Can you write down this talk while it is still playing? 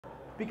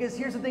Because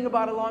here's the thing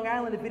about a Long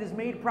Island, if it is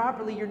made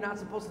properly, you're not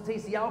supposed to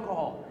taste the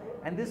alcohol.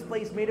 And this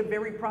place made it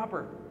very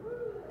proper.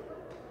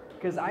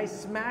 Because I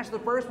smashed the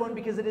first one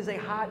because it is a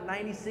hot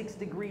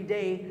 96-degree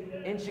day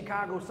in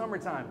Chicago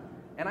summertime.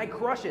 And I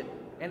crush it.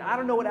 And I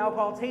don't know what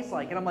alcohol tastes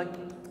like. And I'm like,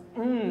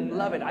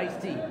 love it,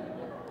 iced tea.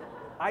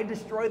 I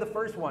destroy the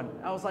first one.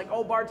 I was like,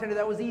 oh, bartender,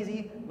 that was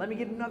easy. Let me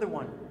get another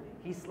one.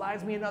 He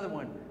slides me another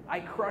one.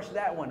 I crush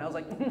that one. I was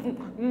like,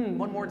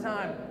 one more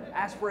time.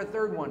 Ask for a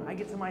third one. I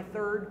get to my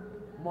third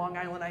Long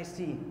Island iced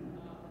tea.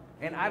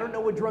 And I don't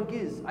know what drunk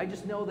is. I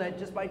just know that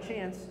just by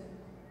chance,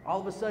 all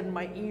of a sudden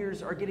my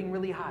ears are getting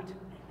really hot.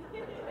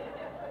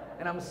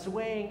 And I'm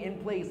swaying in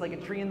place like a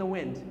tree in the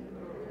wind.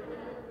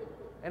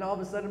 And all of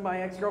a sudden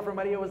my ex-girlfriend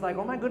Maria was like,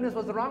 oh my goodness,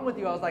 what's wrong with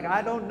you? I was like,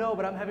 I don't know,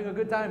 but I'm having a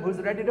good time. Who's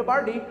ready to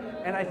party?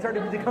 And I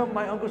started to become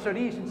my Uncle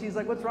Sharish, and she's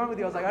like, what's wrong with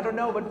you? I was like, I don't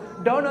know,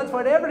 but donuts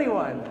for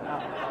everyone.